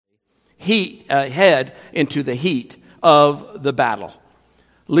head into the heat of the battle.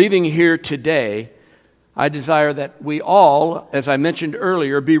 Leaving here today, I desire that we all, as I mentioned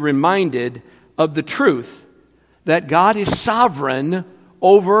earlier, be reminded of the truth that God is sovereign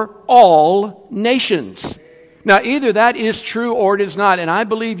over all nations. Now, either that is true or it is not, and I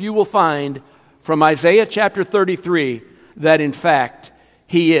believe you will find from Isaiah chapter 33 that, in fact,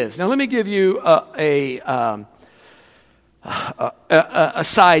 He is. Now, let me give you a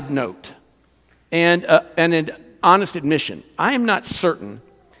side note and an honest admission. I am not certain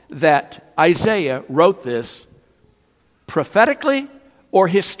that Isaiah wrote this prophetically or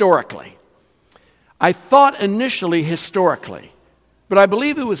historically. I thought initially historically, but I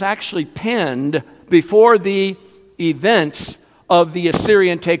believe it was actually penned before the events of the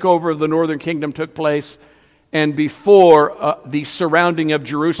Assyrian takeover of the northern kingdom took place and before the surrounding of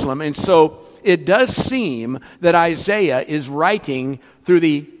Jerusalem. And so it does seem that Isaiah is writing through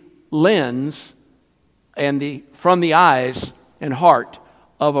the lens and from the eyes and heart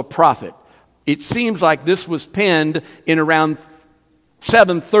of a prophet. It seems like this was penned in around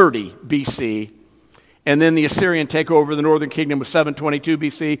 730 BC, and then the Assyrian takeover of the northern kingdom was 722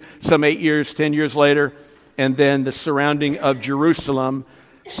 BC, some 10 years later, and then the surrounding of Jerusalem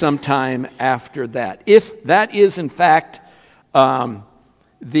sometime after that. If that is in fact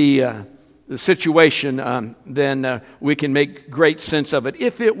the situation, then we can make great sense of it.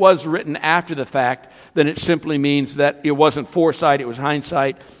 If it was written after the fact, then it simply means that it wasn't foresight, it was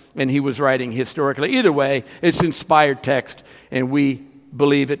hindsight, and he was writing historically. Either way, it's inspired text, and we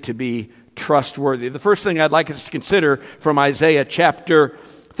believe it to be trustworthy. The first thing I'd like us to consider from Isaiah chapter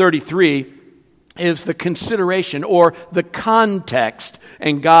 33 is the consideration or the context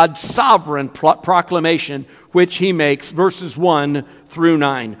and God's sovereign proclamation which he makes, verses 1 through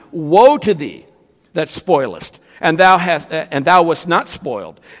 9. Woe to thee that spoilest, and thou wast not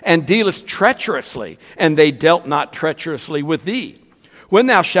spoiled, and dealest treacherously, and they dealt not treacherously with thee. When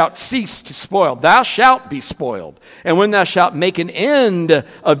thou shalt cease to spoil, thou shalt be spoiled. And when thou shalt make an end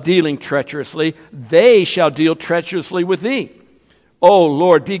of dealing treacherously, they shall deal treacherously with thee. O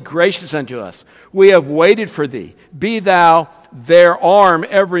Lord, be gracious unto us. We have waited for thee. Be thou their arm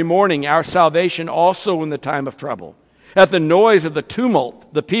every morning, our salvation also in the time of trouble. At the noise of the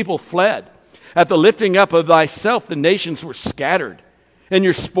tumult, the people fled. At the lifting up of thyself, the nations were scattered. And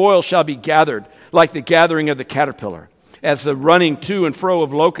your spoil shall be gathered like the gathering of the caterpillar. As the running to and fro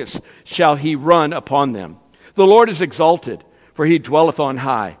of locusts shall he run upon them. The Lord is exalted, for he dwelleth on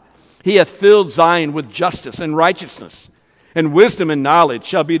high. He hath filled Zion with justice and righteousness. And wisdom and knowledge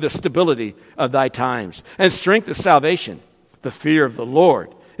shall be the stability of thy times, and strength of salvation. The fear of the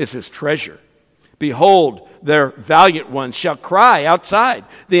Lord is his treasure. Behold, their valiant ones shall cry outside.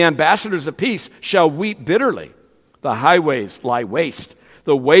 The ambassadors of peace shall weep bitterly. The highways lie waste.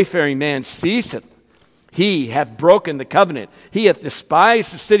 The wayfaring man ceaseth. He hath broken the covenant. He hath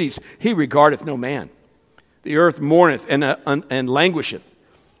despised the cities. He regardeth no man. The earth mourneth and languisheth.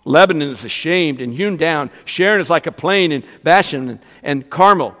 Lebanon is ashamed and hewn down. Sharon is like a plain, and Bashan and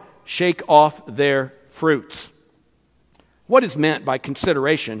Carmel shake off their fruits. What is meant by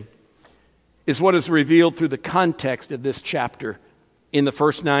consideration is what is revealed through the context of this chapter in the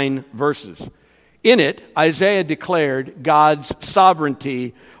first 9 verses. In it, Isaiah declared God's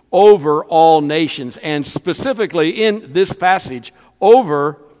sovereignty over all nations, and specifically in this passage,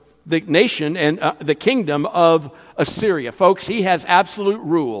 over the nation and the kingdom of Assyria. Folks, he has absolute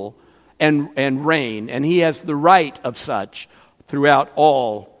rule and reign, and he has the right of such throughout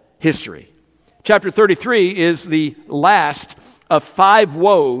all history. Chapter 33 is the last of 5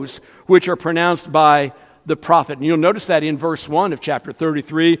 woes which are pronounced by the prophet. And you'll notice that in verse 1 of chapter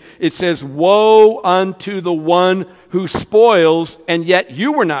 33, it says, Woe unto the one who spoils, and yet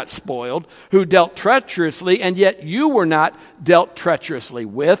you were not spoiled, who dealt treacherously, and yet you were not dealt treacherously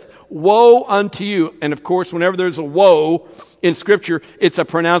with. Woe unto you. And of course, whenever there's a woe in Scripture, it's a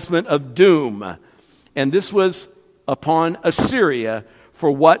pronouncement of doom. And this was upon Assyria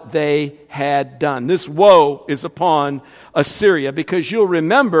for what they had done. This woe is upon Assyria, because you'll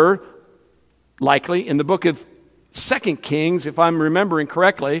remember, likely in the book of 2 Kings, if I'm remembering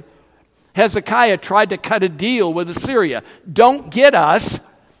correctly, Hezekiah tried to cut a deal with Assyria. Don't get us.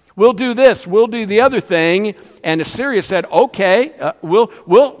 We'll do this. We'll do the other thing. And Assyria said, okay,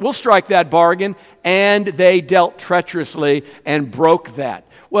 we'll strike that bargain. And they dealt treacherously and broke that.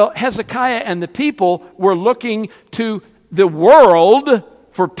 Well, Hezekiah and the people were looking to the world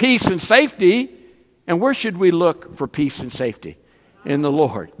for peace and safety. And where should we look for peace and safety? In the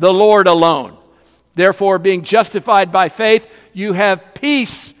Lord alone. Therefore, being justified by faith, you have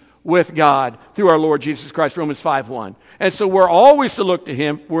peace with God through our Lord Jesus Christ, Romans 5:1. And so we're always to look to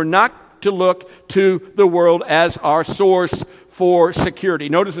him. We're not to look to the world as our source for security.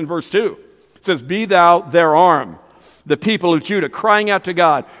 Notice in verse 2, it says, "Be thou their arm, the people of Judah, crying out to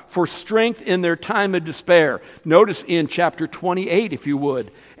God for strength in their time of despair." Notice in chapter 28, if you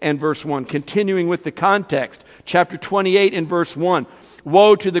would, and verse 1, continuing with the context, chapter 28 and verse 1,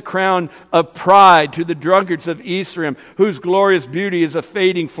 "Woe to the crown of pride, to the drunkards of Ephraim, whose glorious beauty is a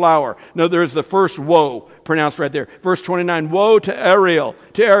fading flower." No, there's the first woe pronounced right there. Verse 29, "Woe to Ariel,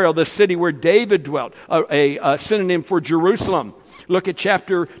 the city where David dwelt," a synonym for Jerusalem. Look at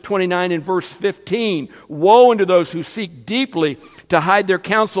chapter 29 and verse 15. "Woe unto those who seek deeply to hide their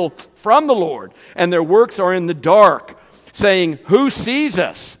counsel from the Lord, and their works are in the dark, saying, who sees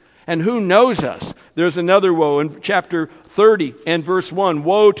us and who knows us?" There's another woe in chapter 30 and verse 1.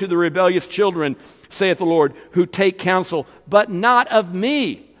 "Woe to the rebellious children, saith the Lord, who take counsel, but not of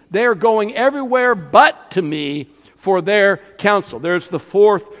me. They are going everywhere but to me for their counsel." There's the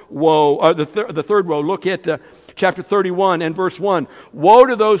fourth woe, or the third woe. Look at chapter 31 and verse 1. "Woe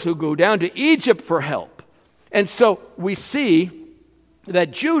to those who go down to Egypt for help." And so we see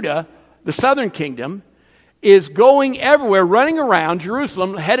that Judah, the southern kingdom, is going everywhere, running around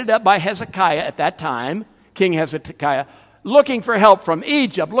Jerusalem, headed up by Hezekiah at that time, King Hezekiah, looking for help from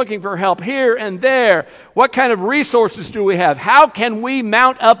Egypt, looking for help here and there. What kind of resources do we have? How can we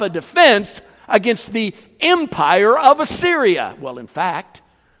mount up a defense against the empire of Assyria? Well, in fact,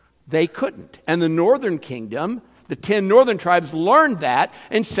 they couldn't. And the northern kingdom, the 10 northern tribes, learned that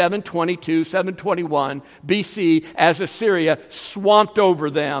in 722, 721 BC as Assyria swamped over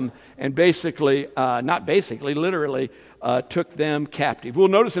them and literally took them captive. We'll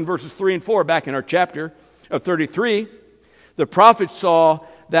notice in verses 3 and 4 back in our chapter of 33, the prophet saw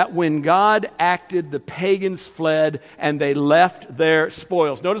that when God acted, the pagans fled and they left their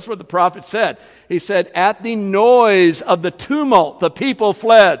spoils. Notice what the prophet said. He said, "At the noise of the tumult, the people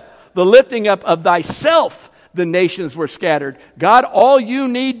fled. The lifting up of thyself, the nations were scattered." God, all you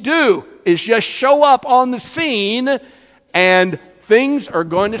need do is just show up on the scene and things are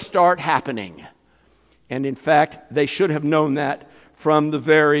going to start happening. And in fact, they should have known that from the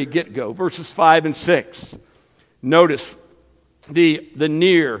very get-go. Verses 5 and 6. Notice the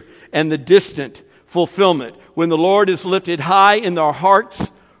near and the distant fulfillment. When the Lord is lifted high in our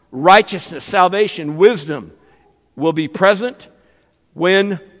hearts, righteousness, salvation, wisdom will be present.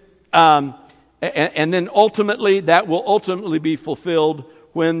 And then ultimately, that will ultimately be fulfilled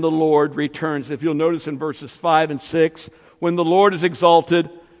when the Lord returns. If you'll notice in verses 5 and 6, when the Lord is exalted,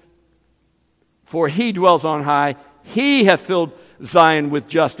 for he dwells on high, he hath filled Zion with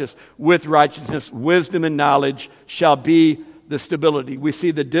justice, with righteousness, wisdom and knowledge shall be the stability. We see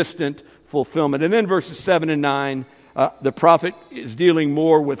the distant fulfillment. And then verses 7 and 9, the prophet is dealing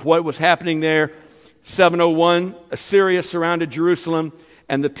more with what was happening there. 701, Assyria surrounded Jerusalem,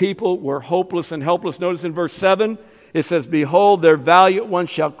 and the people were hopeless and helpless. Notice in verse 7, it says, "Behold, their valiant ones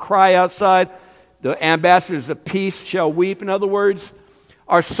shall cry outside. The ambassadors of peace shall weep." In other words,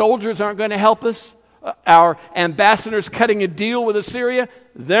 our soldiers aren't going to help us. Our ambassadors cutting a deal with Assyria,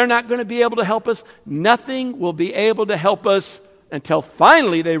 they're not going to be able to help us. Nothing will be able to help us until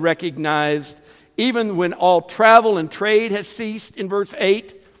finally they recognized, even when all travel and trade has ceased, in verse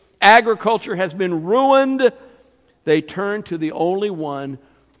 8, agriculture has been ruined, they turn to the only one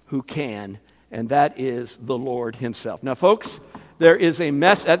who can, and that is the Lord himself. Now, folks, there is a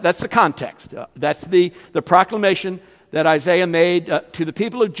mess. That's the context. That's the proclamation that Isaiah made to the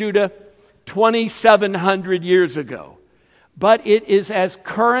people of Judah 2,700 years ago. But it is as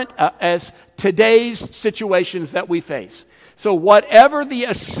current as today's situations that we face. So whatever the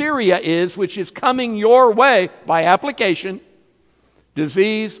Assyria is, which is coming your way by application,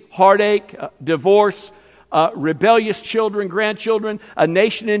 disease, heartache, divorce, rebellious children, grandchildren, a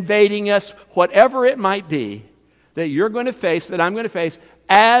nation invading us, whatever it might be that you're going to face, that I'm going to face,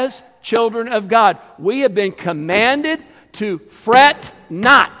 as children of God, we have been commanded to fret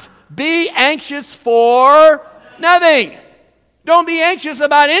not. Be anxious for nothing. Don't be anxious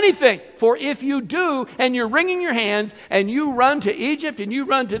about anything. For if you do, and you're wringing your hands, and you run to Egypt, and you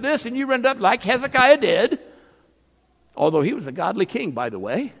run to this, and you run up like Hezekiah did, although he was a godly king, by the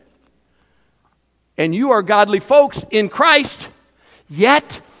way, and you are godly folks in Christ,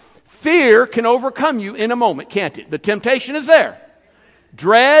 yet fear can overcome you in a moment, can't it? The temptation is there.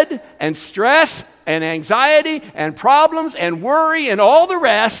 Dread and stress and anxiety and problems and worry and all the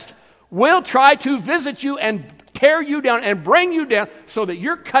rest will try to visit you and tear you down and bring you down so that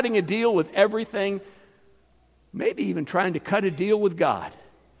you're cutting a deal with everything, maybe even trying to cut a deal with God.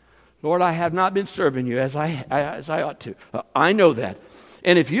 Lord, I have not been serving you as I ought to. I know that.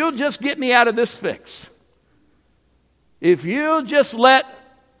 And if you'll just get me out of this fix, if you'll just let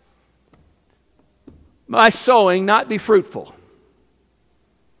my sowing not be fruitful.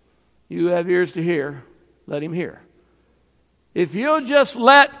 You have ears to hear, let him hear. If you'll just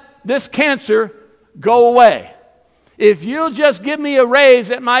let this cancer go away, if you'll just give me a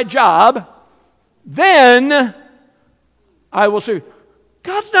raise at my job, then I will see.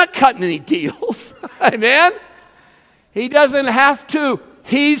 God's not cutting any deals. Amen? He doesn't have to.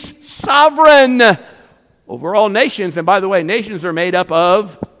 He's sovereign over all nations. And by the way, nations are made up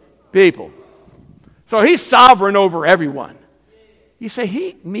of people. So he's sovereign over everyone. You say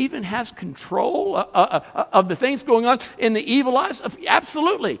he even has control of the things going on in the evil lives?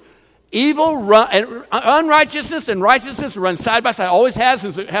 Absolutely. Evil, unrighteousness and righteousness run side by side. Always has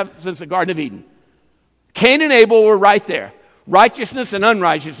since the Garden of Eden. Cain and Abel were right there. Righteousness and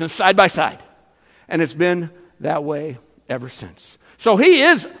unrighteousness side by side. And it's been that way ever since. So he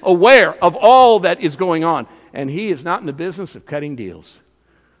is aware of all that is going on. And he is not in the business of cutting deals.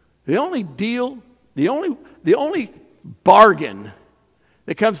 The only deal, the only bargain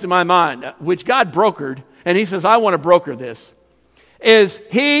that comes to my mind, which God brokered, and he says, I want to broker this, is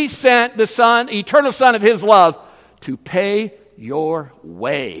he sent the Son, eternal Son of his love, to pay your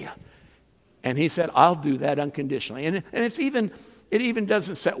way. And he said, I'll do that unconditionally. And it even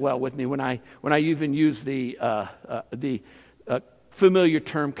doesn't set well with me when I even use the familiar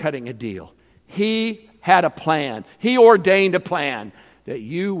term, cutting a deal. He had a plan. He ordained a plan that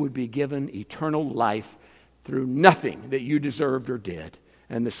you would be given eternal life through nothing that you deserved or did.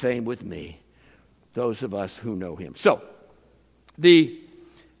 And the same with me, those of us who know him. So, the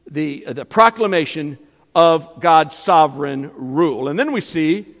proclamation of God's sovereign rule. And then we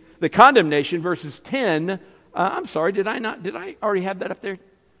see the condemnation, verses 10. I'm sorry, did I already have that up there?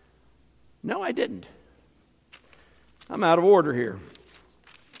 No, I didn't. I'm out of order here.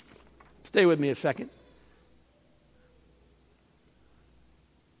 Stay with me a second.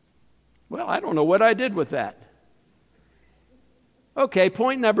 Well, I don't know what I did with that. Okay,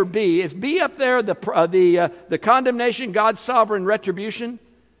 point number B. Is B up there, the condemnation, God's sovereign retribution?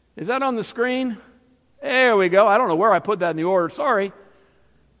 Is that on the screen? There we go. I don't know where I put that in the order. Sorry.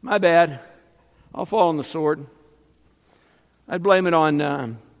 My bad. I'll fall on the sword. I'd blame it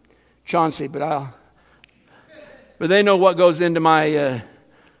on Chauncey, but they know what goes into my...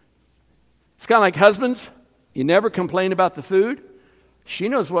 It's kind of like husbands. You never complain about the food. She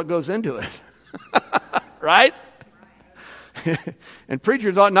knows what goes into it. Right? And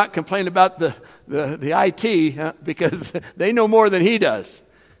preachers ought not complain about the IT because they know more than he does.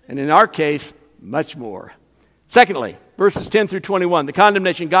 And in our case, much more. Secondly, verses 10 through 21, the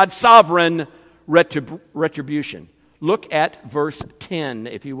condemnation, God's sovereign retribution. Look at verse 10,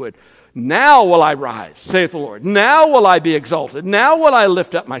 if you would. Now will I rise, saith the Lord. Now will I be exalted. Now will I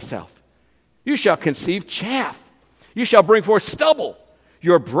lift up myself. You shall conceive chaff. You shall bring forth stubble.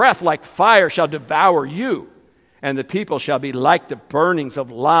 Your breath like fire shall devour you. And the people shall be like the burnings of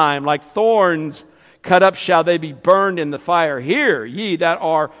lime, like thorns cut up shall they be burned in the fire. Hear, ye that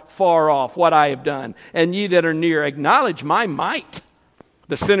are far off, what I have done, and ye that are near, acknowledge my might.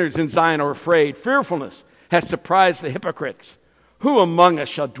 The sinners in Zion are afraid. Fearfulness has surprised the hypocrites. Who among us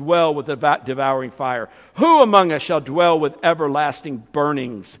shall dwell with the devouring fire? Who among us shall dwell with everlasting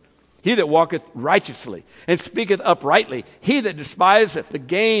burnings? He that walketh righteously and speaketh uprightly, he that despiseth the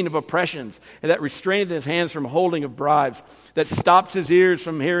gain of oppressions, and that restraineth his hands from holding of bribes, that stops his ears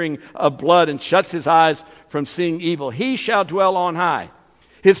from hearing of blood, and shuts his eyes from seeing evil, he shall dwell on high.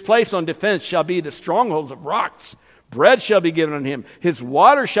 His place on defense shall be the strongholds of rocks. Bread shall be given unto him. His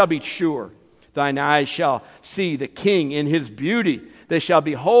water shall be sure. Thine eyes shall see the king in his beauty. They shall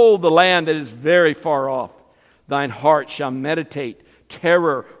behold the land that is very far off. Thine heart shall meditate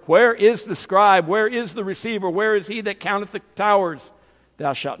terror. Where is the scribe? Where is the receiver? Where is he that counteth the towers?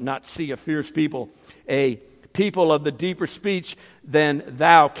 Thou shalt not see a fierce people, a people of the deeper speech than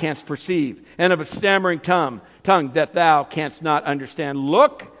thou canst perceive, and of a stammering tongue that thou canst not understand.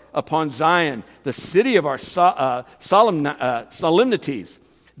 Look upon Zion, the city of our solemnities.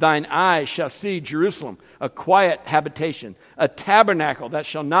 Thine eyes shall see Jerusalem, a quiet habitation, a tabernacle that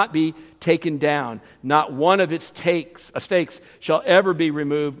shall not be taken down. Not one of its stakes shall ever be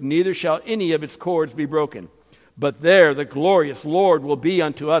removed, neither shall any of its cords be broken. But there the glorious Lord will be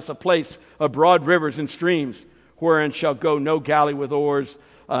unto us a place of broad rivers and streams, wherein shall go no galley with oars,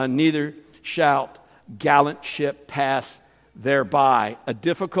 neither shall gallant ship pass thereby. A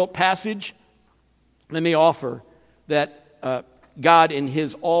difficult passage. Let me offer that God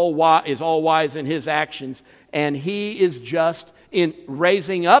is all wise in his actions, and he is just in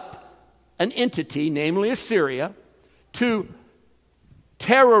raising up an entity, namely Assyria, to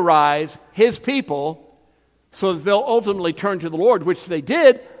terrorize his people so that they'll ultimately turn to the Lord, which they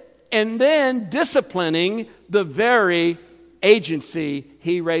did, and then disciplining the very agency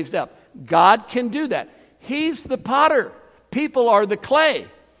he raised up. God can do that. He's the potter. People are the clay.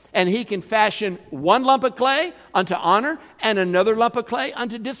 And he can fashion one lump of clay unto honor and another lump of clay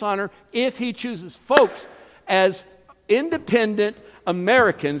unto dishonor if he chooses. Folks, as independent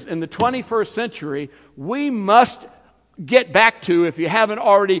Americans in the 21st century, we must get back to, if you haven't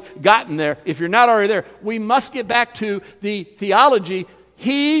already gotten there, if you're not already there, we must get back to the theology,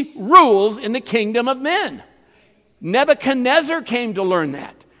 he rules in the kingdom of men. Nebuchadnezzar came to learn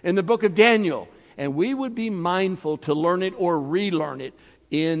that in the book of Daniel, and we would be mindful to learn it or relearn it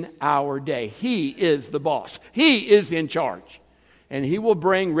in our day. He is the boss. He is in charge, and he will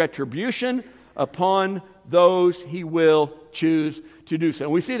bring retribution upon those he will choose to do so.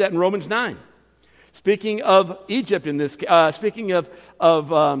 And we see that in Romans 9. Speaking of Egypt in this, speaking of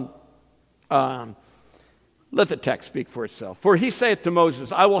let the text speak for itself. For he saith to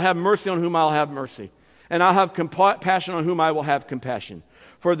Moses, I will have mercy on whom I'll have mercy, and I'll have compassion on whom I will have compassion.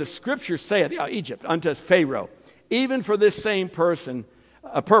 For the scripture saith, Egypt, unto Pharaoh, even for this same person,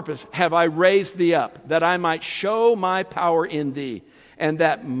 a purpose have I raised thee up, that I might show my power in thee, and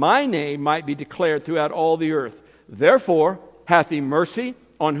that my name might be declared throughout all the earth. Therefore hath he mercy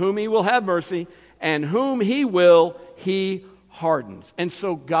on whom he will have mercy, and whom he will, he hardens. And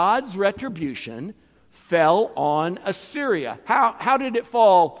so God's retribution fell on Assyria. How did it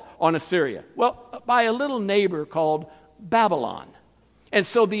fall on Assyria? Well, by a little neighbor called Babylon. And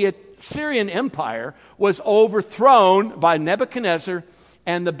so the Assyrian Empire was overthrown by Nebuchadnezzar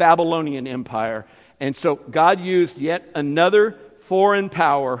and the Babylonian Empire. And so God used yet another foreign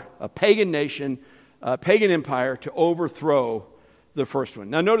power, a pagan nation, a pagan empire, to overthrow the first one.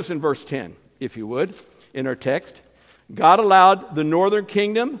 Now notice in verse 10, if you would, in our text, God allowed the northern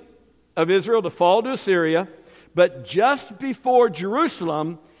kingdom of Israel to fall to Assyria, but just before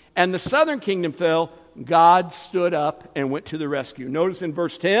Jerusalem and the southern kingdom fell, God stood up and went to the rescue. Notice in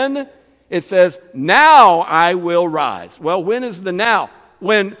verse 10, it says, now I will rise. Well, when is the now?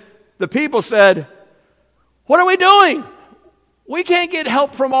 When the people said, what are we doing? We can't get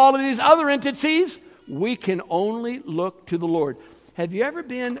help from all of these other entities. We can only look to the Lord. Have you ever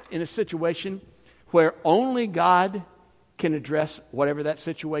been in a situation where only God can address whatever that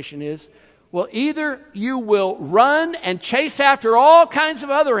situation is? Well, either you will run and chase after all kinds of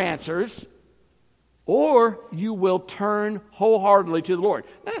other answers, or you will turn wholeheartedly to the Lord.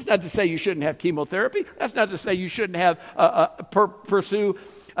 Now, that's not to say you shouldn't have chemotherapy. That's not to say you shouldn't have pursue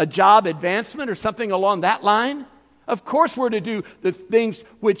a job advancement or something along that line. Of course, we're to do the things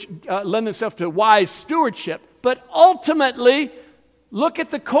which lend themselves to wise stewardship. But ultimately, look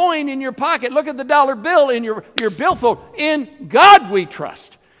at the coin in your pocket. Look at the dollar bill in your billfold. In God we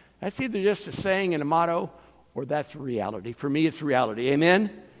trust. That's either just a saying and a motto, or that's reality. For me, it's reality. Amen?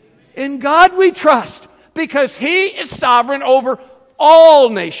 In God we trust, because he is sovereign over all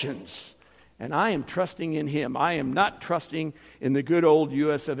nations. And I am trusting in him. I am not trusting in the good old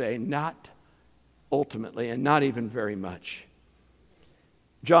US of A. Not ultimately, and not even very much.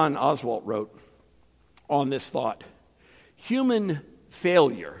 John Oswalt wrote on this thought, human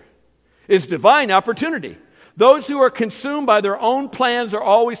failure is divine opportunity. Those who are consumed by their own plans are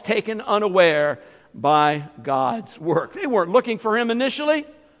always taken unaware by God's work. They weren't looking for him initially.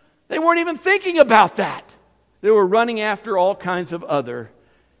 They weren't even thinking about that. They were running after all kinds of other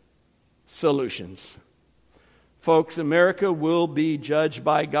solutions. Folks, America will be judged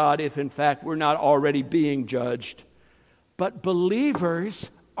by God if in fact we're not already being judged. But believers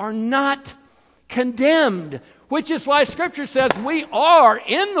are not condemned, which is why Scripture says we are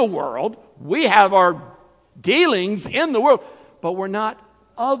in the world. We have our dealings in the world, but we're not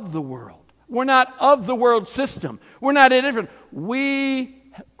of the world. We're not of the world system. We're not indifferent. We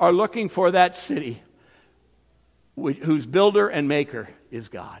are looking for that city whose builder and maker is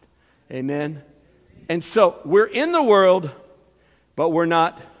God. Amen? And so we're in the world, but we're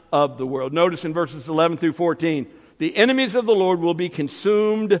not of the world. Notice in verses 11 through 14, the enemies of the Lord will be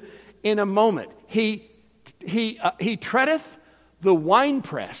consumed in a moment. He treadeth the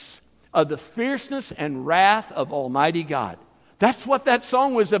winepress of the fierceness and wrath of Almighty God. That's what that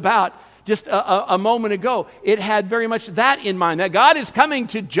song was about just a moment ago. It had very much that in mind, that God is coming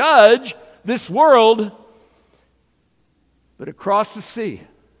to judge this world. But across the sea,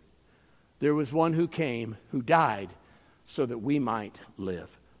 there was one who came, who died, so that we might live.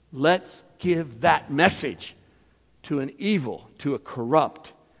 Let's give that message to an evil, to a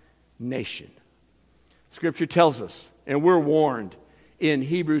corrupt nation. Scripture tells us, and we're warned in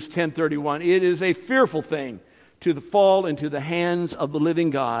Hebrews 10:31, it is a fearful thing to fall into the hands of the living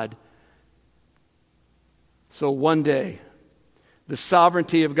God. So one day, the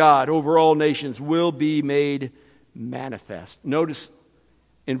sovereignty of God over all nations will be made manifest. Notice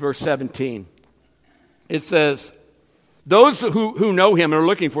in verse 17, it says, those who know him and are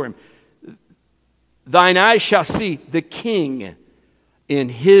looking for him, thine eyes shall see the King in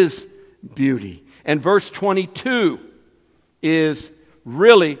his beauty. And verse 22 is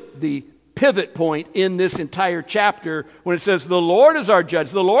really the pivot point in this entire chapter when it says, the Lord is our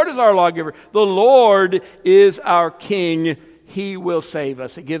judge, the Lord is our lawgiver, the Lord is our King, he will save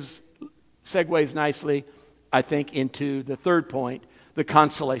us. It segues nicely, I think, into the third point, the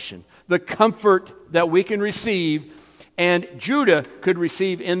consolation, the comfort that we can receive and Judah could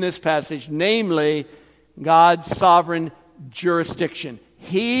receive in this passage, namely God's sovereign jurisdiction.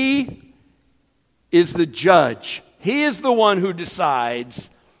 He is the judge. He is the one who decides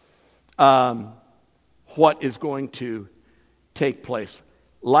what is going to take place.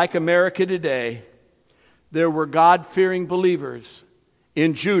 Like America today, there were God-fearing believers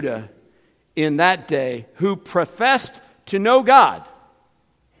in Judah in that day who professed to know God,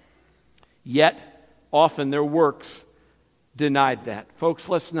 yet often their works denied that. Folks,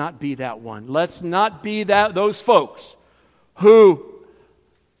 let's not be that one. Let's not be those folks who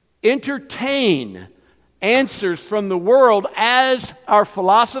entertain answers from the world as our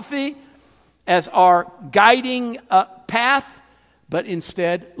philosophy, as our guiding path, but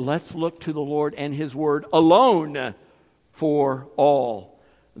instead, let's look to the Lord and his word alone for all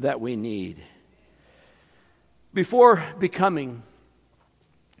that we need. Before becoming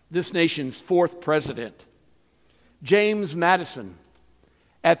this nation's fourth president, James Madison,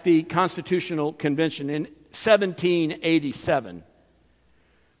 at the Constitutional Convention in 1787,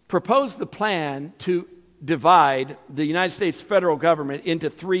 proposed the plan to divide the United States federal government into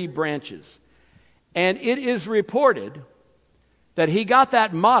three branches. And it is reported that he got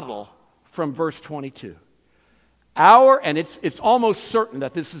that model from verse 22. And it's almost certain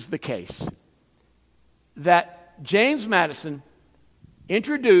that this is the case, that James Madison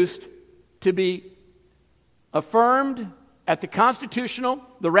introduced to be affirmed at the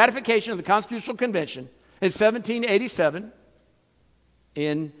ratification of the Constitutional Convention in 1787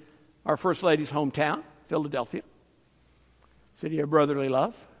 in our First Lady's hometown, Philadelphia, city of brotherly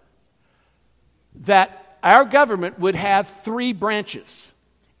love, that our government would have three branches,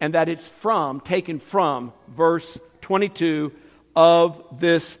 and that it's taken from verse 22 of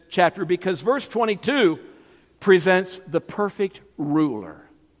this chapter, because verse 22 presents the perfect ruler.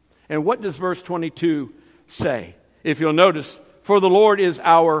 And what does verse 22 say? If you'll notice, for the Lord is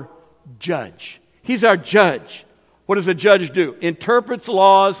our judge. He's our judge. What does a judge do? Interprets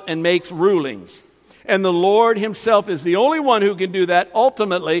laws and makes rulings. And the Lord himself is the only one who can do that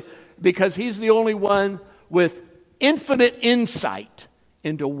ultimately, because he's the only one with infinite insight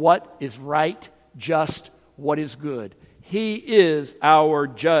into what is right, just, what is good. He is our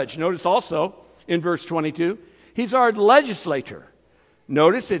judge. Notice also in verse 22, he's our legislator.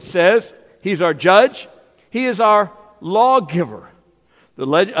 Notice it says he's our judge. He is our lawgiver.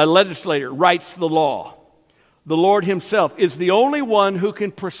 A legislator writes the law. The Lord himself is the only one who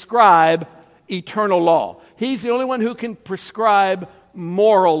can prescribe eternal law. He's the only one who can prescribe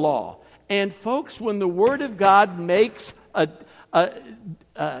moral law. And folks, when the Word of God makes a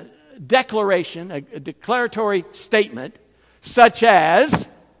declaration, a declaratory statement, such as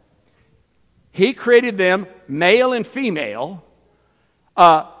he created them male and female,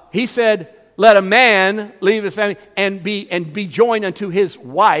 he said, let a man leave his family and be joined unto his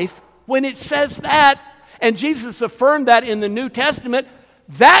wife. When it says that, and Jesus affirmed that in the New Testament,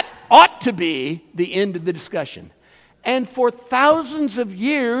 that ought to be the end of the discussion. And for thousands of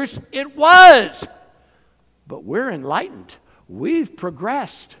years, it was. But we're enlightened. We've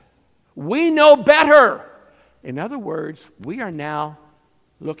progressed. We know better. In other words, we are now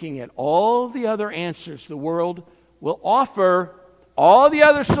looking at all the other answers the world will offer, all the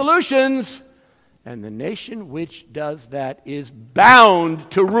other solutions, and the nation which does that is bound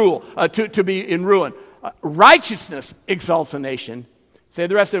to rule, to be in ruin. Righteousness exalts a nation. Say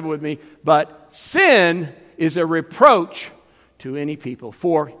the rest of it with me. But sin is a reproach to any people,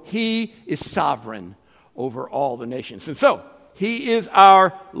 for he is sovereign over all the nations. And so, he is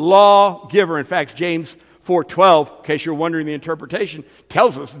our lawgiver. In fact, James 4:12, in case you're wondering the interpretation,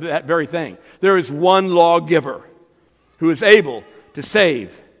 tells us that very thing. There is one lawgiver who is able to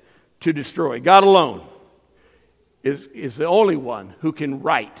save, to destroy. God alone is the only one who can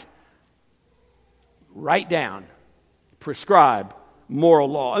write down, prescribe moral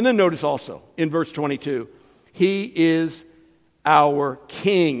law. And then notice also in verse 22, he is our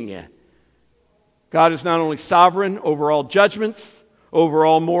king. God is not only sovereign over all judgments, over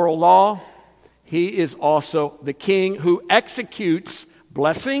all moral law, He is also the king who executes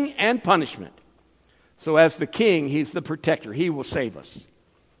blessing and punishment. So as the king, he's the protector. He will save us.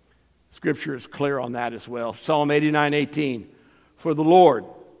 Scripture is clear on that as well. Psalm 89:18. For the Lord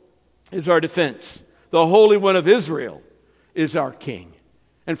is our defense. The Holy One of Israel is our king.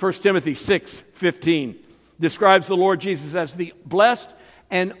 And 1 Timothy 6:15 describes the Lord Jesus as the blessed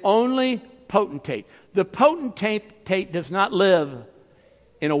and only potentate. The potentate does not live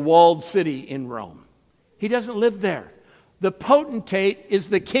in a walled city in Rome. He doesn't live there. The potentate is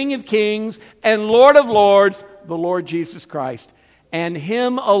the King of Kings and Lord of Lords, the Lord Jesus Christ. And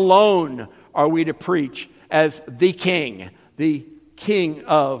him alone are we to preach as the King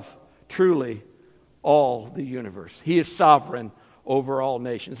of truly all the universe. He is sovereign over all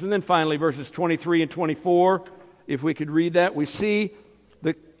nations. And then finally, verses 23 and 24, if we could read that, we see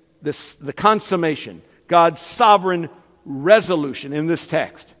the consummation, God's sovereign resolution in this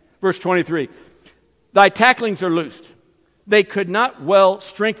text. Verse 23, thy tacklings are loosed. They could not well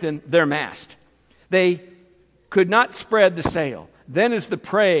strengthen their mast. They could not spread the sail. Then is the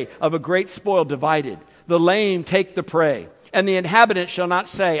prey of a great spoil divided. The lame take the prey, and the inhabitant shall not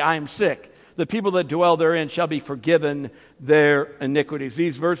say, I am sick. The people that dwell therein shall be forgiven their iniquities.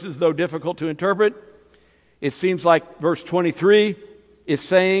 These verses, though difficult to interpret, it seems like verse 23 is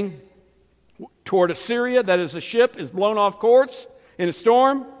saying toward Assyria, that is, a ship is blown off course in a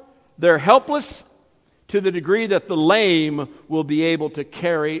storm. They're helpless to the degree that the lame will be able to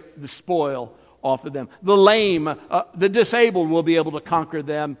carry the spoil off of them. The lame, the disabled will be able to conquer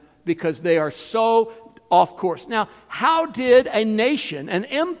them because they are so off course. Now, how did a nation, an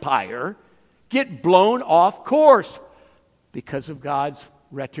empire, get blown off course? Because of God's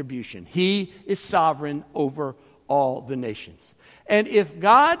retribution. He is sovereign over all the nations. And if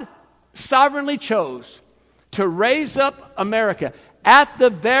God sovereignly chose to raise up America at the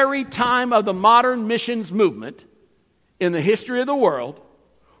very time of the modern missions movement in the history of the world,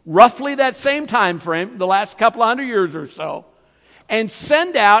 roughly that same time frame, the last couple of 100 years or so, and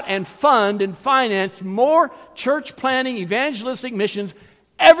send out and fund and finance more church planting, evangelistic missions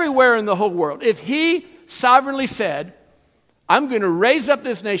everywhere in the whole world. If he sovereignly said, I'm going to raise up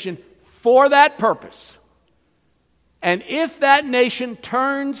this nation for that purpose, and if that nation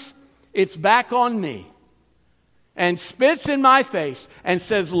turns its back on me and spits in my face and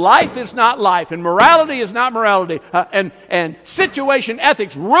says life is not life and morality is not morality and situation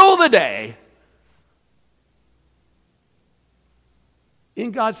ethics rule the day,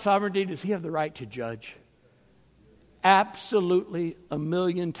 in God's sovereignty, does he have the right to judge? Absolutely,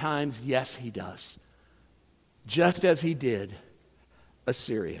 1,000,000 times, yes, he does. Just as he did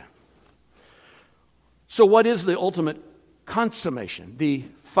Assyria. So what is the ultimate consummation, the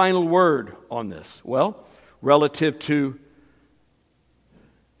final word on this? Well, relative to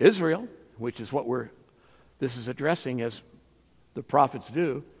Israel, which is what this is addressing as the prophets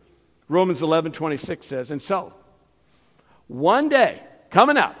do, Romans 11:26 says, and so, one day,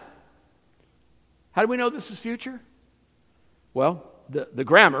 coming up, how do we know this is future? Well, the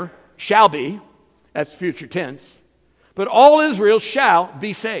grammar, shall be, that's future tense, but all Israel shall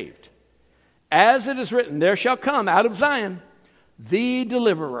be saved. As it is written, there shall come out of Zion the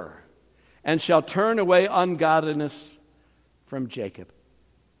deliverer, and shall turn away ungodliness from Jacob.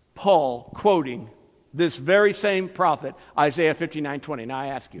 Paul quoting this very same prophet, Isaiah 59:20. Now I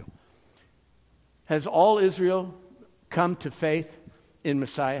ask you, has all Israel come to faith in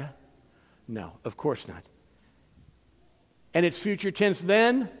Messiah? No, of course not. And it's future tense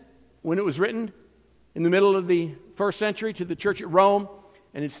then, when it was written in the middle of the first century to the church at Rome,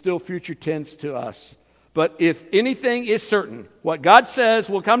 and it's still future tense to us. But if anything is certain, what God says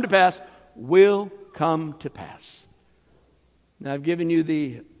will come to pass will come to pass. Now, I've given you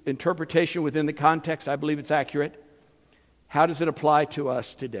the interpretation within the context. I believe it's accurate. How does it apply to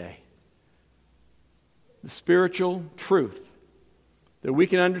us today? The spiritual truth that we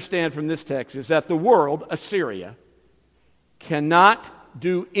can understand from this text is that the world, Assyria, cannot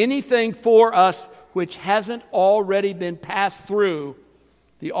do anything for us which hasn't already been passed through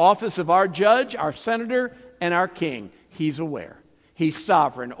the office of our judge, our senator, and our king. He's aware. He's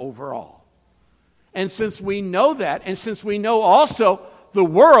sovereign over all. And since we know that, and since we know also the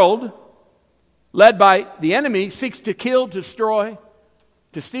world, led by the enemy, seeks to kill, to destroy,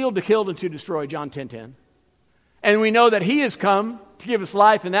 to steal, to kill, and to destroy, John 10:10. And we know that he has come to give us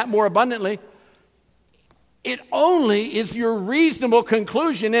life and that more abundantly. It only is your reasonable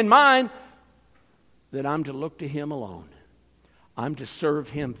conclusion in mind that I'm to look to him alone. I'm to serve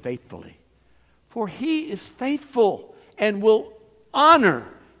him faithfully. For he is faithful and will honor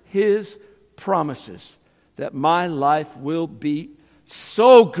his promises that my life will be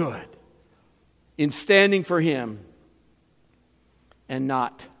so good in standing for Him and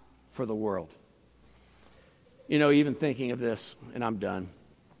not for the world. You know, even thinking of this, and I'm done.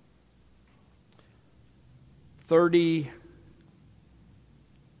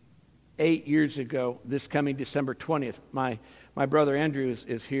 38 years ago, this coming December 20th, my brother Andrew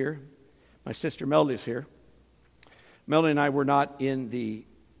is here. My sister Melody is here. Melody and I were not in the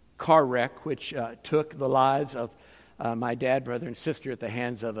car wreck which took the lives of my dad, brother, and sister at the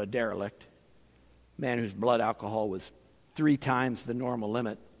hands of a derelict, man whose blood alcohol was 3 times the normal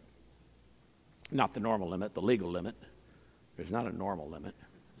limit. Not the normal limit, the legal limit. There's not a normal limit.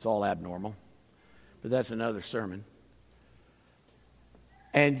 It's all abnormal. But that's another sermon.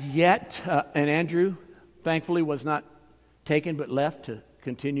 And yet, and Andrew, thankfully, was not taken but left to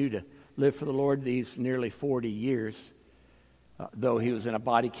continue to live for the Lord these nearly 40 years, though he was in a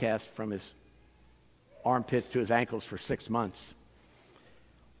body cast from his armpits to his ankles for 6 months.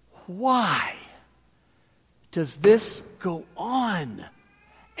 Why does this go on?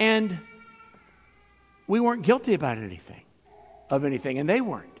 And we weren't guilty about anything, and they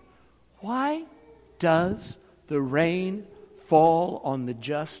weren't. Why does the rain fall on the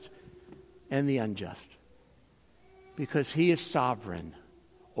just and the unjust? Because He is sovereign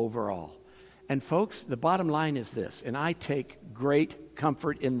over all. And folks, the bottom line is this, and I take great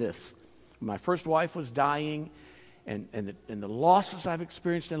comfort in this. My first wife was dying, and the losses I've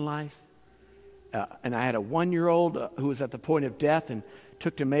experienced in life, and I had a 1-year-old who was at the point of death and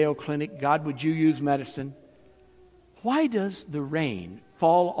took to Mayo Clinic. God, would you use medicine? Why does the rain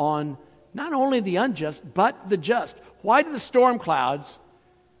fall on not only the unjust, but the just? Why do the storm clouds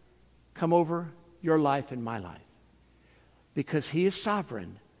come over your life and my life? Because He is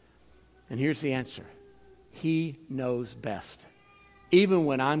sovereign. And here's the answer. He knows best, even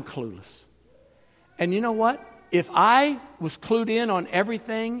when I'm clueless. And you know what? If I was clued in on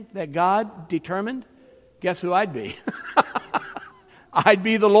everything that God determined, guess who I'd be? I'd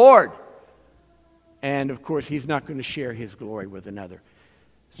be the Lord. And of course, He's not going to share His glory with another.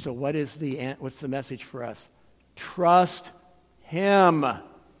 So what's the message for us? Trust Him.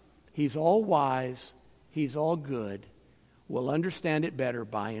 He's all wise. He's all good. We'll understand it better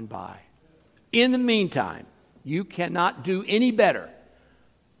by and by. In the meantime, you cannot do any better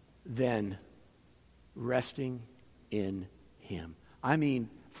than resting in Him. I mean,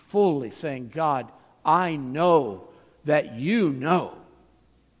 fully saying, God, I know that you know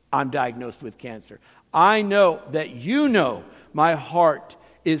I'm diagnosed with cancer. I know that you know my heart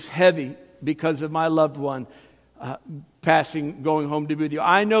is heavy because of my loved one going home to be with you.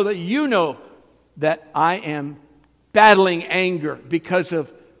 I know that you know that I am battling anger because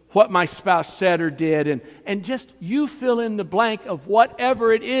of what my spouse said or did. And just you fill in the blank of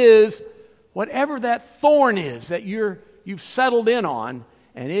whatever it is, whatever that thorn is that you've settled in on,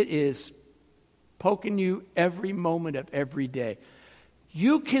 and it is poking you every moment of every day.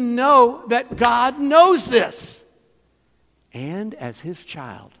 You can know that God knows this. And as His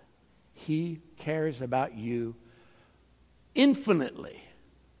child, He cares about you infinitely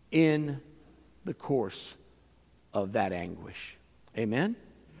in the course of that anguish. Amen?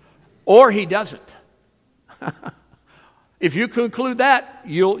 Or He doesn't. If you conclude that,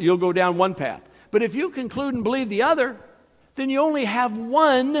 you'll go down one path. But if you conclude and believe the other, then you only have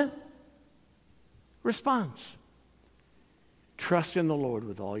one response. Trust in the Lord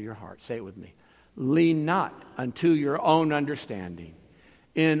with all your heart. Say it with me. Lean not unto your own understanding.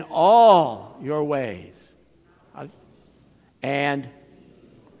 In all your ways. And,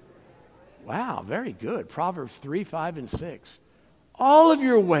 wow, very good. Proverbs 3, 5, and 6. All of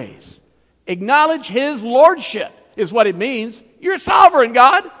your ways. Acknowledge His lordship is what it means. You're sovereign,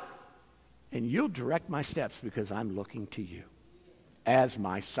 God. And you'll direct my steps because I'm looking to you as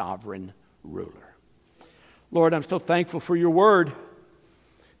my sovereign ruler. Lord, I'm so thankful for your word,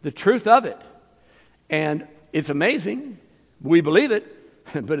 the truth of it. And it's amazing. We believe it.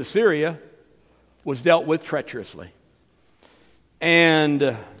 But Assyria was dealt with treacherously.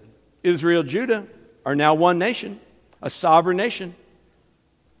 And Israel, Judah are now one nation, a sovereign nation,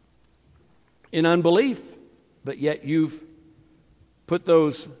 in unbelief. But yet you've put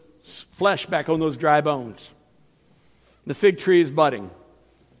those flesh back on those dry bones. The fig tree is budding.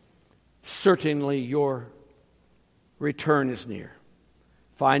 Certainly your return is near.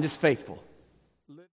 Find us faithful.